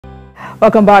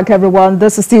Welcome back, everyone.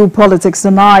 This is still Politics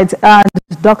Tonight, and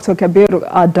Dr. Kabiru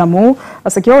Adamu,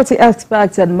 a security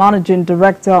expert and managing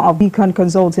director of Beacon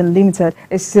Consulting Limited,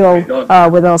 is still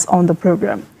with us on the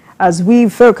program as we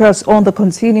focus on the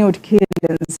continued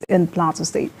killings in Plateau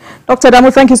State. Dr.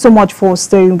 Adamu, thank you so much for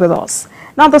staying with us.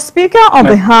 Now, the Speaker of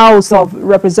the House of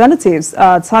Representatives,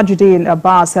 Tajuddin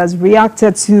Abbas, has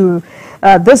reacted to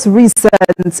this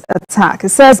recent attack. It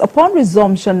says, upon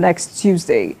resumption next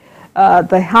Tuesday,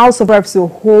 the House of Reps will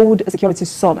hold a security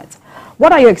summit.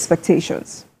 What are your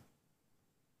expectations?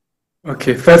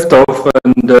 Okay, first off,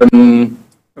 and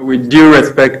with due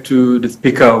respect to the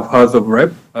Speaker of House of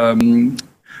Rep,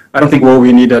 I don't think what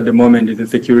we need at the moment is a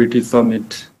security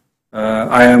summit.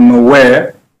 I am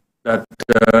aware that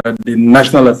the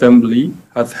National Assembly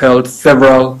has held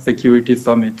several security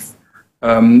summits.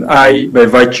 I, by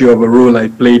virtue of a role I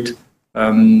played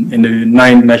in the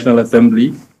 9th National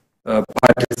Assembly,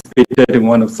 participated in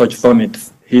one of such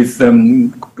summits. His peer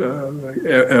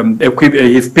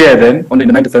then on the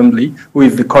 9th Assembly, who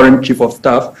is the current Chief of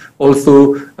Staff,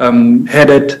 also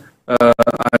headed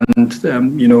and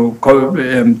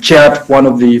chaired one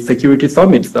of the security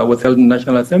summits that was held in the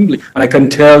National Assembly. And I can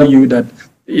tell you that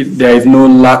there is no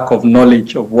lack of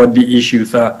knowledge of what the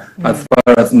issues are as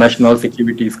far as national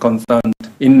security is concerned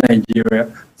in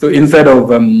Nigeria. So instead of,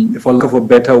 for lack of a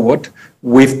better word,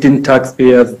 wasting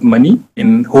taxpayers' money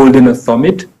in holding a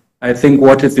summit, I think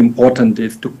what is important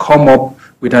is to come up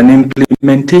with an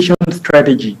implementation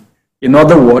strategy. In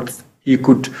other words, he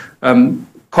could come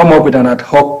up with an ad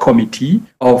hoc committee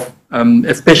of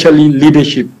especially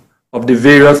leadership of the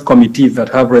various committees that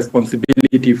have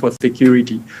responsibility for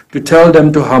security, to tell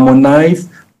them to harmonize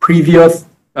previous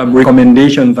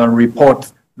recommendations and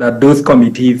reports that those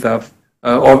committees have,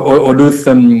 or those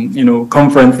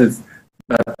conferences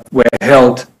that were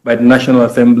held by the National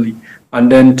Assembly,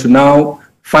 and then to now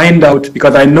find out,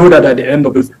 because I know that at the end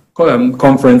of those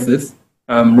conferences,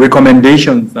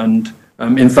 recommendations and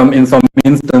in some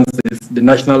instances, the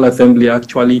National Assembly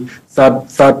actually sat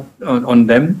on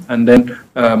them and then,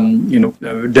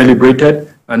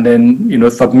 deliberated and then,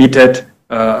 submitted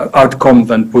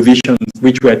outcomes and positions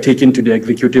which were taken to the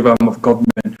executive arm of government.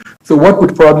 So what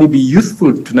would probably be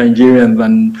useful to Nigerians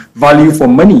and value for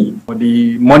money, or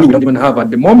the money we don't even have at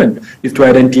the moment, is to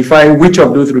identify which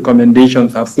of those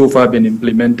recommendations have so far been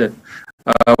implemented.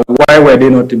 Why were they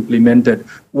not implemented?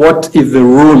 What is the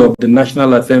role of the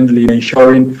National Assembly in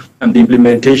ensuring the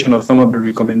implementation of some of the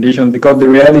recommendations? Because the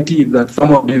reality is that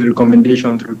some of these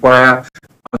recommendations require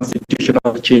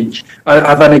constitutional change.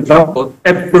 As an example,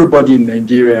 everybody in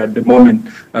Nigeria at the moment,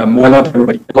 well, not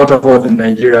everybody, a lot of us in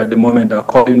Nigeria at the moment are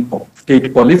calling for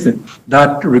state policing.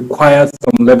 That requires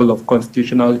some level of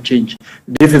constitutional change.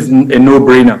 This is a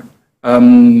no-brainer.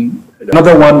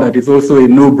 Another one that is also a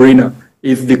no-brainer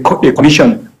is the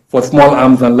Commission for Small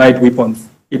Arms and Light Weapons.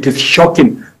 It is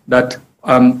shocking that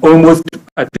almost,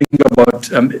 I think about,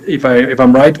 if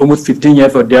I'm right, almost 15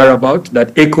 years or thereabout,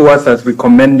 that ECOWAS has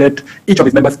recommended each of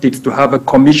its member states to have a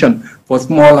commission for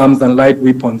small arms and light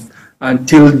weapons.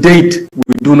 Until date,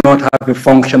 we do not have a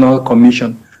functional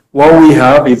commission. What we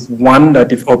have is one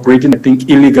that is operating, I think,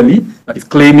 illegally, that is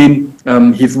claiming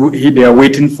they are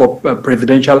waiting for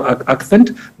presidential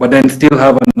accent, but then still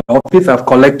have an office, have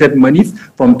collected monies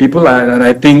from people, and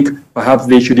I think perhaps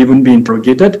they should even be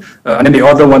interrogated. And then the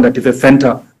other one that is a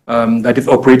center that is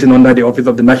operating under the Office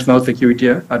of the National Security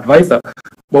Advisor.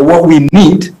 But what we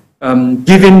need,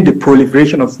 given the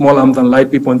proliferation of small arms and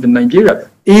light weapons in Nigeria,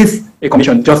 is a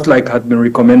commission, just like has been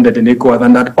recommended in ECOWAS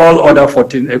and that all other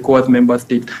 14 ECOWAS member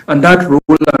states. And that role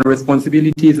and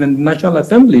responsibility is in the National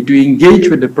Assembly to engage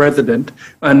with the president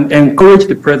and encourage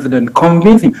the president,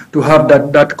 convince him to have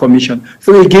that commission.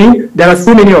 So again, there are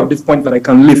so many of these points that I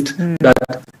can list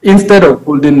that instead of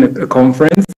holding a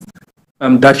conference,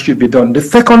 that should be done. The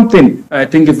second thing I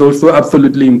think is also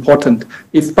absolutely important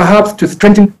is perhaps to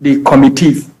strengthen the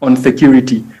committees on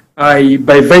security.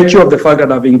 By virtue of the fact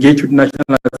that I've engaged with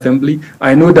National Assembly,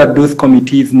 I know that those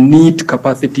committees need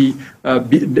capacity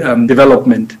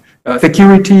development.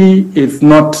 Security is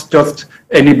not just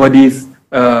anybody's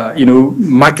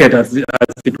market, as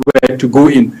it were, to go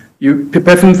in.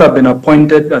 Persons have been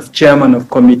appointed as chairman of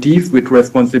committees with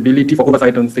responsibility for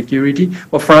oversight on security,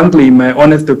 but frankly, in my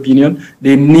honest opinion,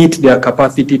 they need their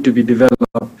capacity to be developed.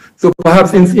 So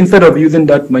perhaps instead of using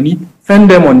that money, send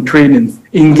them on trainings,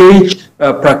 engage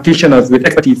practitioners with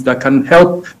expertise that can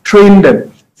help train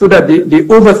them, so that the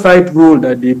oversight role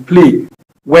that they play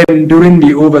during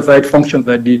the oversight functions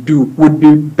that they do would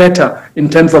be better in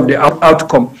terms of the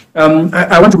outcome.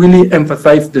 I want to really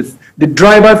emphasize this. The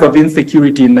drivers of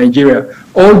insecurity in Nigeria,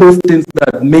 all those things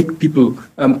that make people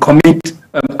commit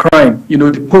crime, you know,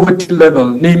 the poverty level,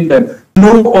 name them.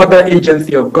 No other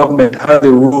agency of government has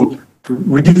a role to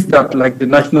reduce that like the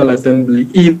National Assembly.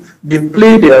 If they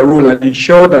play their role and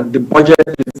ensure that the budget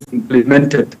is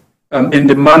implemented in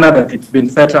the manner that it's been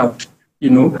set out, you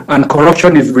know, and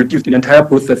corruption is reduced in the entire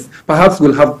process, perhaps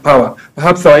we'll have power,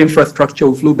 perhaps our infrastructure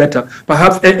will flow better,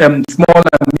 perhaps small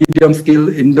and medium-scale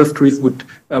industries would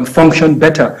function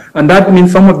better. And that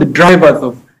means some of the drivers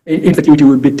of insecurity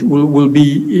will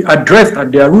be addressed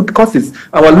at their root causes.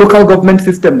 Our local government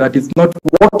system that is not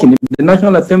working, the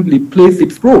National Assembly plays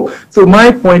its role. So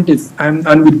my point is, and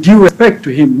with due respect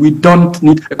to him, we don't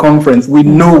need a conference. We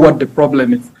know what the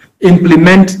problem is.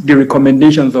 Implement the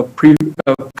recommendations of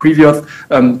previous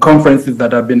conferences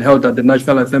that have been held at the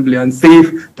National Assembly and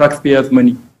save taxpayers'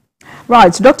 money.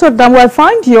 Right. Dr. Damu, I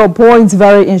find your points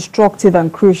very instructive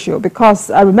and crucial because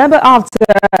I remember after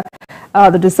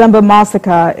the December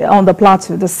massacre on the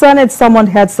Plateau, the Senate summoned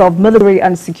heads of military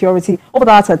and security over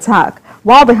that attack,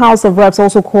 while the House of Reps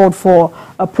also called for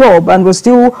a probe and was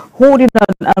still holding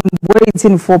on and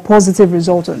waiting for positive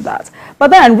results on that. But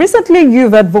then recently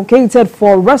you've advocated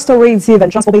for restorative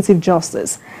and transformative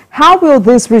justice. How will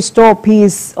this restore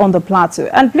peace on the Plateau?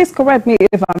 And please correct me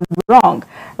if I'm wrong.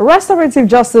 Restorative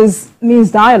justice means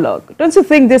dialogue. Don't you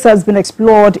think this has been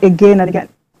explored again and again?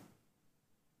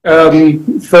 Let me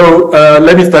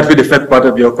start with the first part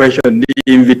of your question, the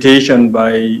invitation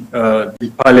by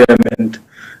the Parliament.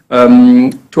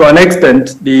 To an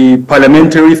extent, the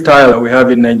parliamentary style that we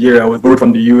have in Nigeria was brought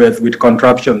from the US with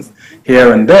contraptions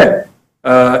here and there.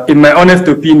 In my honest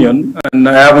opinion, and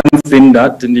I haven't seen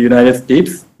that in the United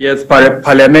States, yes,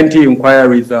 parliamentary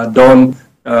inquiries are done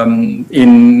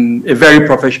in a very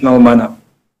professional manner.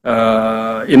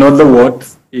 In other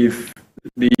words, if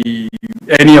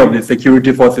any of the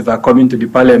security forces are coming to the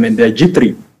parliament, they're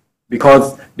jittery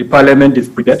because the parliament is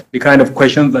prepared. The kind of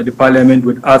questions that the parliament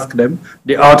would ask them,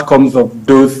 the outcomes of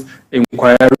those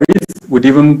inquiries would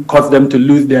even cause them to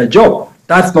lose their job.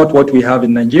 That's not what we have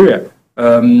in Nigeria.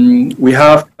 We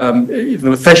have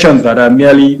sessions that are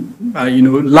merely,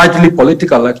 largely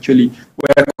political, actually,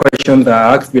 where questions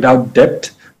are asked without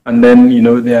depth, and then,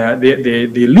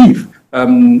 they leave.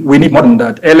 We need more than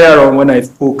that. Earlier on, when I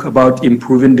spoke about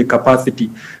improving the capacity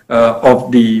of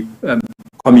the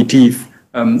committees,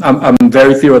 I'm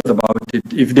very serious about it.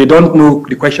 If they don't know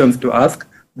the questions to ask,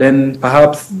 then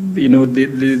perhaps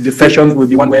the sessions will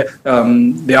be one where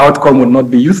the outcome would not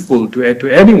be useful to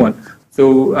anyone.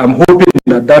 So I'm hoping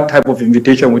that type of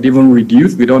invitation would even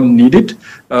reduce. We don't need it.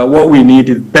 What we need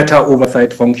is better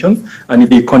oversight functions. And if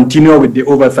they continue with the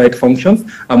oversight functions,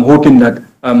 I'm hoping that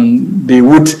they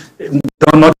would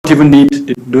not even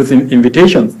need those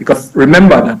invitations. Because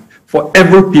remember that for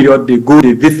every period they go,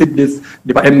 they visit this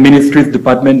ministries,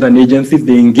 departments, and agencies,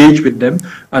 they engage with them.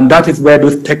 And that is where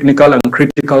those technical and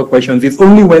critical questions, it's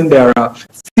only when there are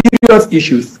serious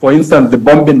issues, for instance, the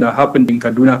bombing that happened in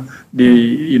Kaduna,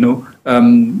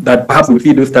 that perhaps we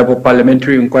see those type of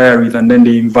parliamentary inquiries, and then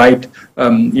they invite,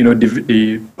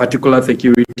 the particular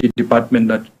security department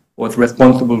that was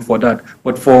responsible for that.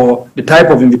 But for the type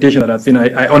of invitation that I've seen,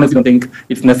 I honestly don't think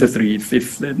it's necessary.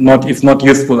 It's not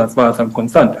useful as far as I'm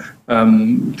concerned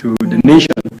to the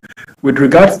nation. With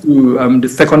regards to the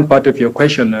second part of your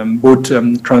question, both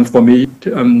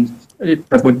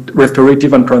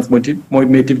restorative and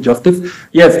transformative justice,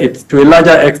 yes, it's to a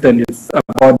larger extent it's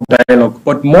about dialogue,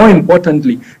 but more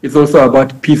importantly, it's also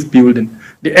about peace building.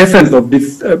 The essence of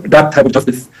this that type of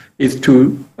justice is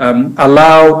to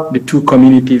allow the two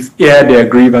communities air their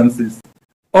grievances.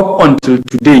 Up until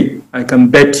today, I can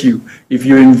bet you, if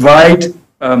you invite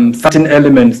certain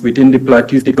elements within the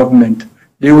Plateau State government,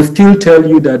 they will still tell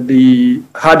you that the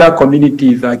harder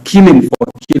communities are killing for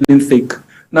killing's sake.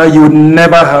 Now, you would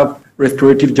never have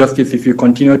restorative justice if you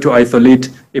continue to isolate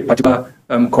a particular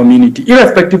community,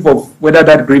 irrespective of whether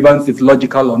that grievance is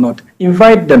logical or not.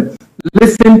 Invite them,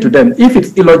 listen to them. If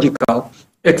it's illogical,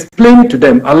 explain to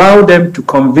them, allow them to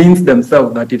convince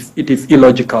themselves that it is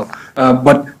illogical,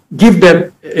 but give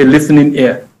them a listening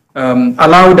ear.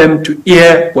 Allow them to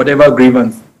hear whatever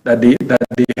grievance that they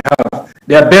have.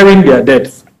 They are bearing their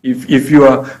debts. If you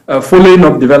are following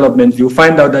up developments, you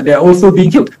find out that they are also being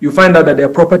killed. You find out that their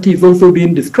property is also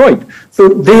being destroyed. So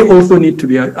they also need to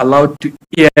be allowed to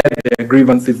air their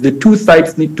grievances. The two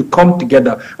sides need to come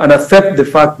together and accept the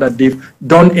fact that they've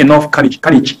done enough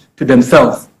carnage to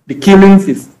themselves. The killings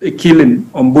is a killing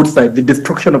on both sides. The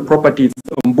destruction of property is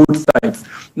on both sides.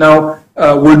 Now,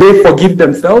 will they forgive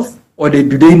themselves? Or do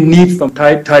they need some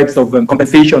types of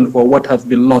compensation for what has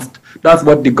been lost? That's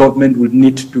what the government will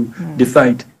need to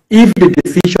decide. if the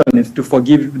decision is to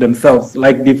forgive themselves,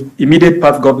 like the immediate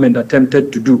past government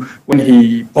attempted to do when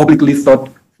he publicly sought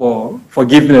for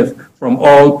forgiveness from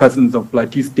all persons of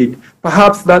Plateau State,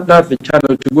 perhaps that's the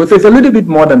channel to go. So it's a little bit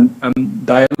more than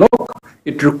dialogue.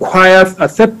 It requires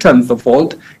acceptance of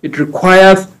fault. It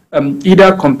requires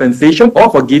either compensation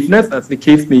or forgiveness, as the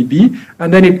case may be,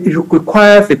 and then it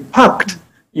requires a pact,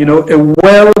 a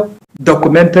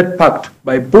well-documented pact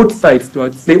by both sides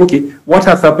to say, okay, what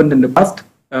has happened in the past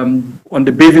on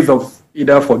the basis of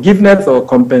either forgiveness or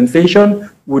compensation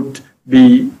would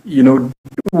be,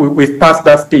 we've passed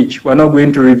that stage. We're not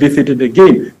going to revisit it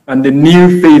again. And the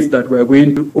new phase that we're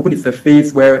going to open is a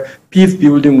phase where peace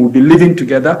building will be living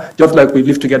together, just like we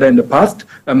lived together in the past,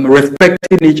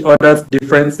 respecting each other's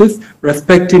differences,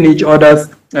 respecting each other's,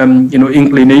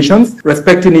 inclinations,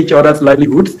 respecting each other's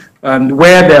livelihoods, and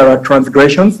where there are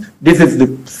transgressions, this is the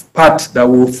path that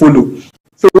will follow.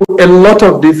 So a lot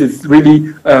of this is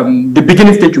really, the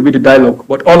beginning stage will be the dialogue,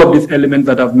 but all of these elements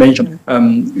that I've mentioned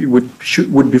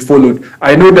would be followed.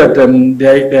 I know that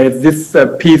there is this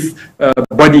peace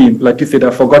body in Plateau State.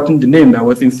 I've forgotten the name that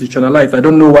was institutionalized. I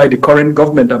don't know why the current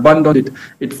government abandoned it.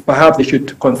 It's perhaps they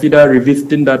should consider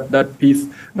revisiting that peace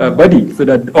body so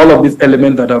that all of these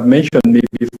elements that I've mentioned may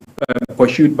be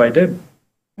pursued by them.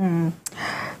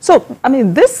 So,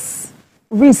 this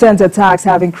recent attacks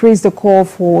have increased the call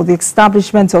for the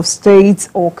establishment of state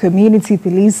or community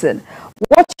policing.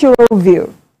 What's your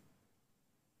view?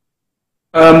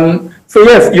 So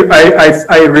yes,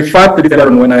 I referred to this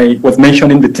when I was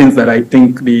mentioning the things that I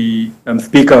think the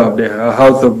Speaker of the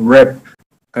House of Rep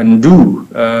can do.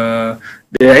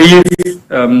 There is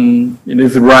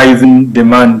this rising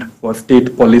demand for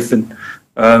state policing.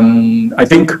 I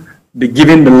think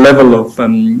given the level of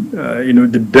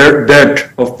the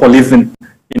dearth of policing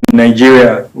in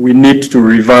Nigeria, we need to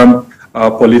revamp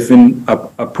our policing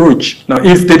approach. Now,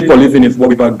 if state policing is what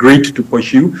we've agreed to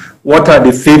pursue, what are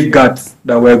the safeguards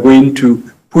that we're going to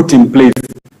put in place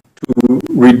to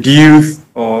reduce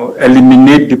or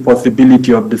eliminate the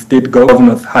possibility of the state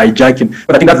governors hijacking?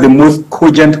 But I think that's the most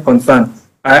cogent concern.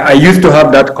 I used to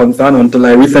have that concern until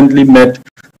I recently met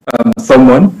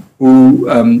someone who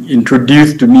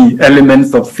introduced to me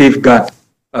elements of safeguard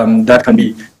that can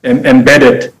be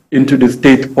embedded into the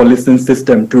state policing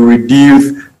system to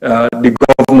reduce the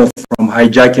governors from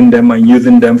hijacking them and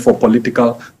using them for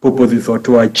political purposes or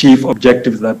to achieve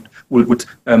objectives that would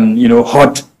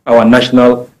hurt our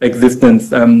national existence.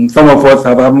 Some of us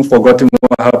haven't forgotten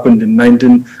what happened in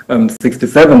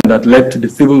 1967 that led to the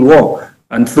Civil War.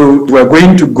 And so we're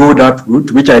going to go that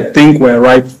route, which I think we're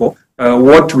ripe for.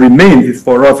 What remains is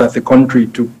for us as a country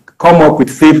to come up with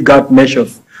safeguard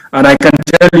measures. And I can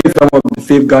tell you some of the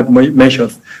safeguard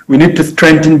measures. We need to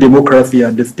strengthen democracy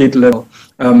at the state level.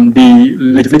 The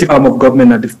legislative arm of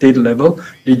government at the state level,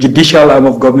 the judicial arm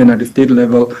of government at the state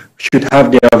level should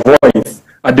have their voice.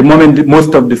 At the moment,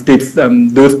 most of the states,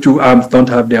 those two arms don't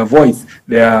have their voice.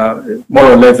 They are more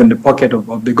or less in the pocket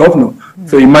of the governor.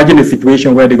 So imagine a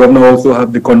situation where the governor also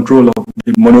has the control of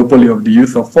the monopoly of the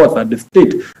use of force at the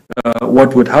state.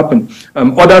 What would happen?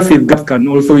 Other safeguards can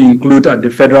also include at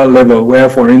the federal level, where,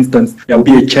 for instance, there will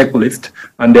be a checklist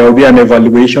and there will be an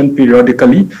evaluation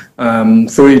periodically.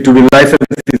 So it will be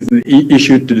licenses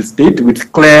issued to the state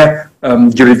with clear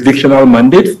jurisdictional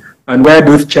mandates. And where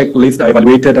those checklists are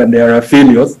evaluated and there are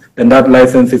failures, then that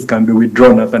licenses can be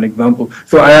withdrawn, as an example.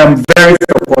 So I am very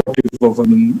supportive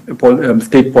of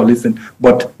state policing,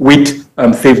 but with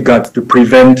safeguards to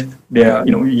prevent their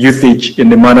usage in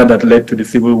the manner that led to the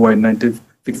Civil War in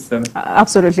 1967.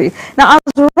 Absolutely. Now, as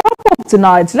we wrap up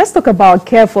tonight, let's talk about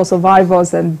care for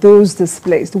survivors and those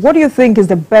displaced. What do you think is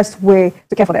the best way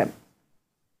to care for them?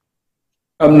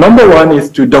 Number one is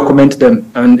to document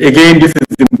them. And again, this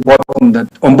is important that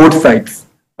on both sides,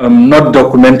 not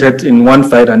documented in one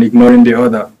side and ignoring the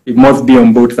other. It must be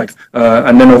on both sides.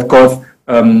 And then, of course,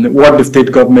 what the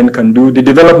state government can do. The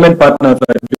development partners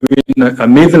are doing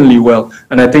amazingly well.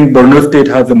 And I think Borno State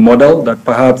has a model that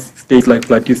perhaps states like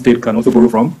Plateau State can also grow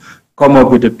from. Come up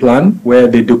with a plan where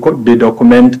they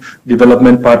document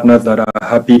development partners that are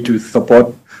happy to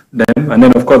support them. And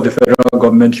then, of course, the federal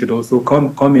government should also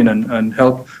come in and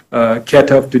help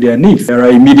cater to their needs. There are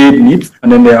immediate needs,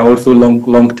 and then there are also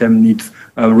long-term needs,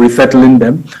 resettling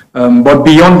them. But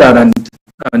beyond that, and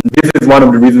this is one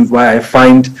of the reasons why I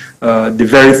find the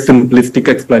very simplistic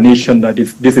explanation that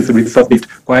this is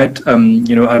resource-based quite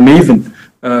amazing.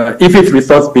 If it's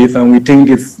resource-based and we think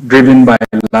it's driven by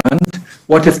land,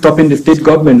 what is stopping the state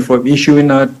government from issuing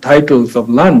titles of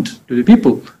land to the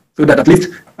people? So so that at least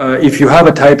if you have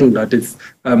a title that is,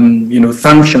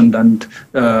 sanctioned and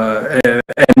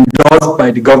endorsed by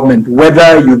the government,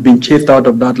 whether you've been chased out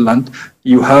of that land,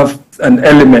 you have an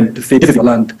element to say this is your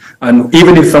land. And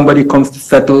even if somebody comes to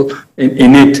settle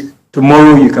in it,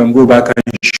 tomorrow you can go back and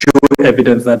show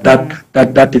evidence that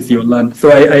that is your land.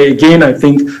 So I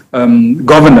think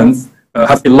governance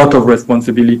has a lot of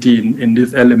responsibility in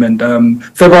this element.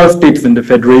 Several states in the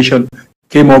Federation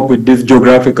came up with this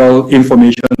geographical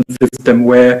information system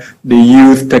where they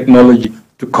use technology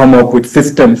to come up with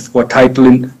systems for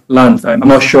titling lands. I'm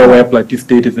not sure where Plateau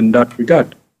State is in that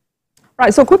regard.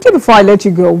 Right, so quickly before I let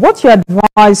you go, what's your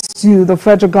advice to the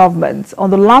federal government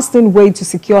on the lasting way to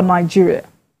secure Nigeria?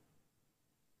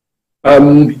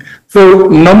 So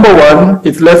number one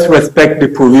is let's respect the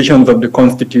provisions of the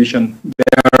Constitution.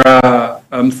 There are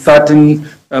certain,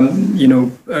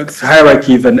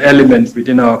 hierarchies and elements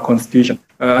within our Constitution.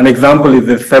 An example is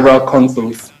the several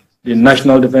councils, the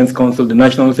National Defense Council, the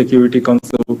National Security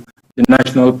Council, the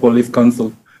National Police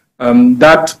Council.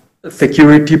 That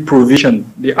security provision,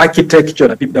 the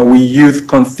architecture that we use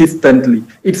consistently,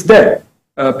 it's there.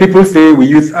 People say we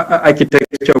use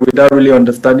architecture without really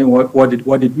understanding what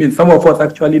it means. Some of us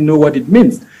actually know what it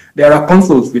means. There are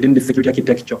councils within the security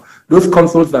architecture. Those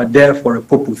councils are there for a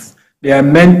purpose. They are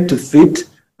meant to sit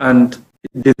and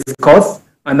discuss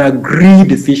and agree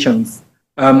decisions.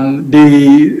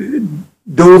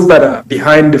 Those that are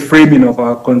behind the framing of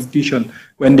our Constitution,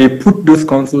 when they put those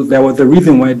councils, there was a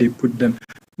reason why they put them.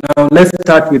 Now, let's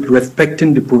start with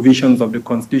respecting the provisions of the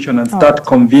Constitution and start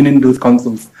convening those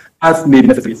councils as may be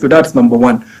necessary. So that's number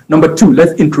one. Number two,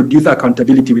 let's introduce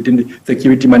accountability within the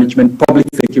security management, public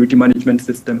security management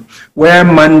system, where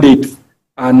mandates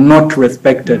are not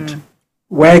respected,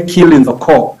 where killings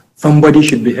occur, somebody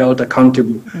should be held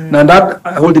accountable. Now, that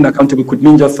holding accountable could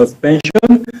mean just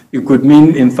suspension. It could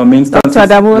mean, in some instances,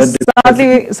 Dr.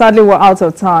 Adamu, sadly, we're out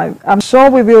of time. I'm sure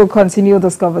we will continue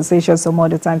this conversation some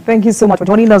other time. Thank you so much for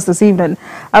joining us this evening.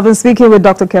 I've been speaking with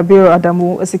Dr.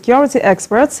 Adamu, a security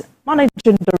expert,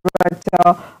 managing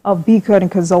director of Beacon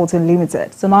Consulting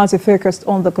Limited. Tonight, we focused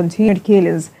on the continued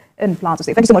killings in Plateau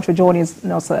State. Thank you so much for joining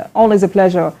us, sir. Always a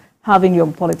pleasure having you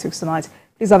on Politics Tonight.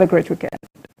 Please have a great weekend.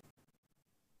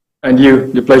 And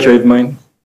you, the pleasure is mine.